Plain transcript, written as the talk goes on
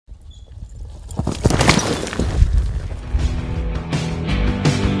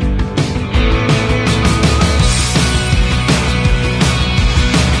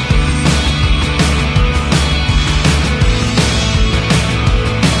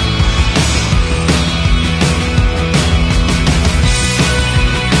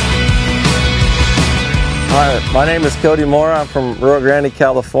Hi, my name is Cody Mora. I'm from Rio Grande,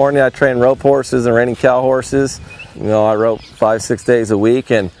 California. I train rope horses and reining cow horses. You know, I rope 5-6 days a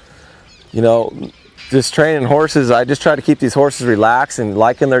week, and you know, just training horses, I just try to keep these horses relaxed and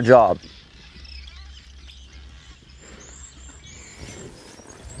liking their job.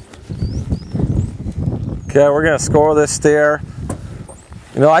 Okay, we're going to score this steer.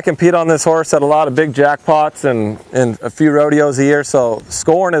 You know, I compete on this horse at a lot of big jackpots and a few rodeos a year, so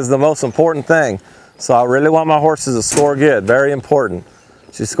scoring is the most important thing. So I really want my horses to score good, very important.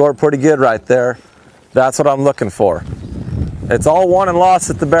 She scored pretty good right there. That's what I'm looking for. It's all won and lost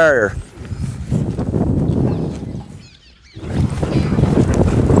at the barrier.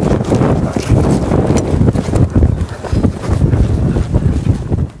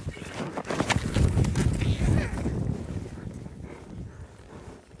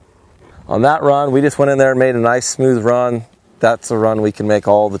 On that run, we just went in there and made a nice smooth run. That's a run we can make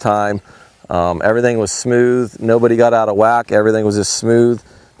all the time. Everything was smooth. Nobody got out of whack. Everything was just smooth.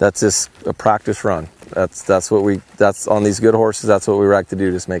 That's just a practice run. That's on these good horses. That's what we like to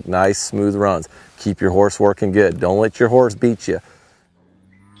do. Just make nice, smooth runs. Keep your horse working good. Don't let your horse beat you.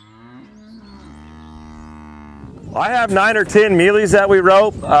 I have 9 or 10 mealies that we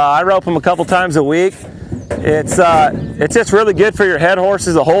rope. I rope them a couple times a week. It's just really good for your head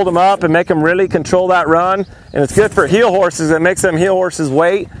horses to hold them up and make them really control that run. And it's good for heel horses. It makes them heel horses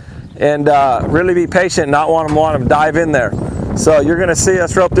wait and really be patient and not want them dive in there. So you're going to see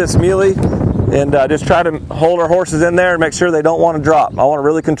us rope this mealie and just try to hold our horses in there and make sure they don't want to drop. I want to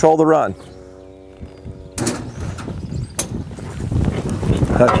really control the run.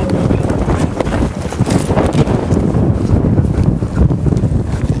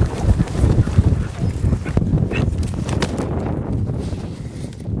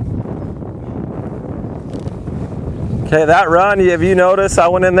 Okay, that run, if you notice, I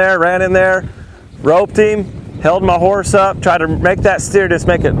went in there, ran in there, roped him, held my horse up, tried to make that steer, just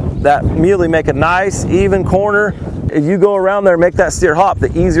make it, that mealie, make a nice, even corner. If you go around there and make that steer hop, the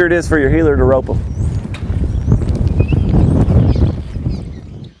easier it is for your heeler to rope him.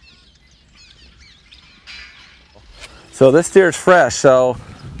 So this steer is fresh, so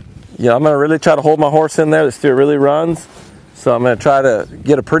yeah, I'm going to really try to hold my horse in there. The steer really runs, so I'm going to try to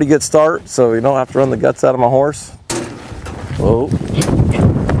get a pretty good start so you don't have to run the guts out of my horse. Whoa,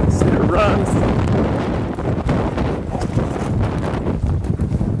 steer runs.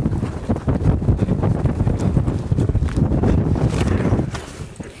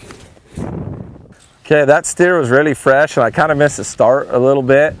 Okay, that steer was really fresh and I kind of missed the start a little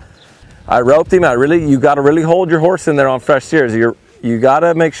bit. I roped him. You got to really hold your horse in there on fresh steers. You got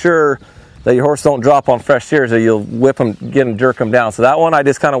to make sure that your horse don't drop on fresh steers or you'll whip him, jerk him down. So that one, I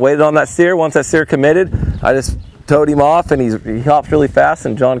just kind of waited on that steer. Once that steer committed, I just towed him off and he hopped really fast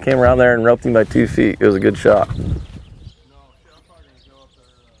and John came around there and roped him by 2 feet. It was a good shot.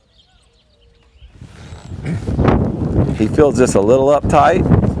 He feels just a little uptight.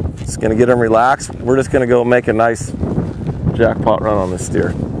 It's going to get him relaxed. We're just going to go make a nice jackpot run on this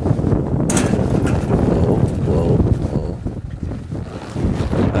steer.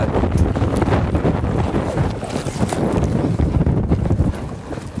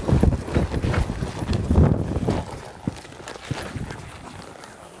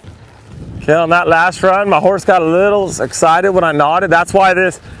 Okay, on that last run, my horse got a little excited when I nodded. That's why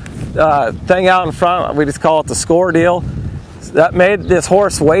this thing out in front, we just call it the score deal. That made this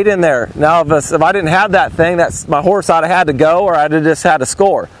horse wait in there. Now, if I didn't have that thing, my horse I'd have had to go or I'd have just had to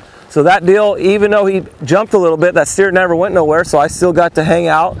score. So that deal, even though he jumped a little bit, that steer never went nowhere, so I still got to hang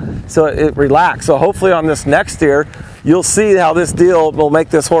out, so it relaxed. So hopefully on this next steer, you'll see how this deal will make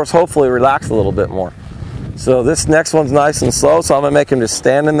this horse hopefully relax a little bit more. So this next one's nice and slow, so I'm going to make him just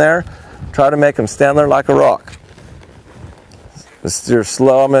stand in there. Try to make him stand there like a rock. This steer's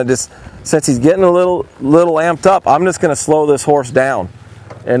slow. I'm going to just, since he's getting a little amped up, I'm just going to slow this horse down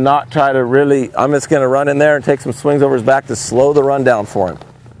and not try to really, I'm just going to run in there and take some swings over his back to slow the run down for him.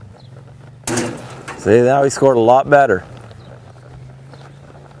 See, now he scored a lot better.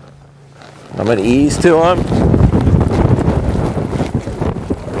 I'm going to ease to him.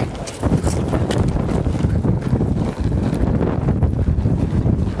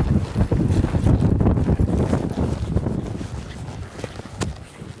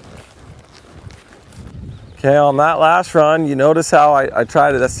 Okay, on that last run, you notice how I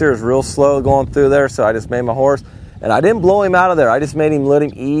tried it. That steer is real slow going through there, so I just made my horse. And I didn't blow him out of there. I just made him, let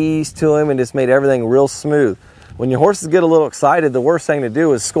him ease to him and just made everything real smooth. When your horses get a little excited, the worst thing to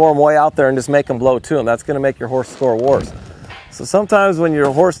do is score them way out there and just make them blow to them. That's going to make your horse score worse. So sometimes when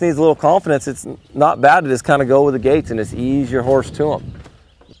your horse needs a little confidence, it's not bad to just kind of go with the gates and just ease your horse to them.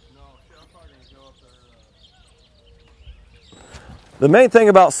 The main thing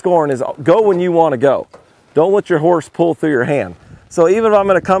about scoring is go when you want to go. Don't let your horse pull through your hand. So even if I'm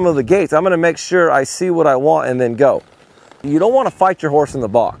going to come to the gates, I'm going to make sure I see what I want and then go. You don't want to fight your horse in the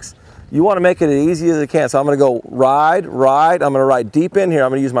box. You want to make it as easy as you can. So I'm going to go ride. I'm going to ride deep in here.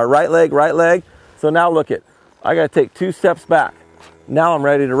 I'm going to use my right leg. So now look it. I got to take 2 steps back. Now I'm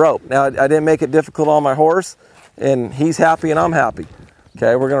ready to rope. Now I didn't make it difficult on my horse, and he's happy and I'm happy.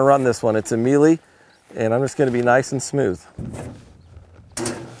 Okay, we're going to run this one. It's a mealy, and I'm just going to be nice and smooth.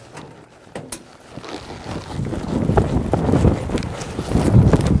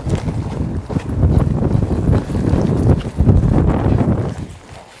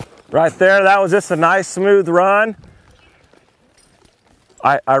 Right there, that was just a nice smooth run.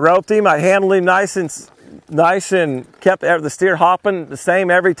 I roped him, I handled him nice and kept the steer hopping the same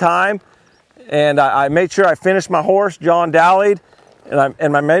every time. And I made sure I finished my horse. John dallied,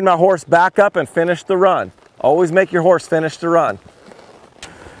 and I made my horse back up and finish the run. Always make your horse finish the run.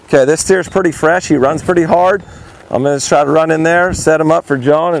 Okay, this steer's pretty fresh. He runs pretty hard. I'm gonna try to run in there, set him up for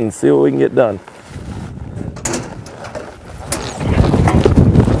John, and see what we can get done.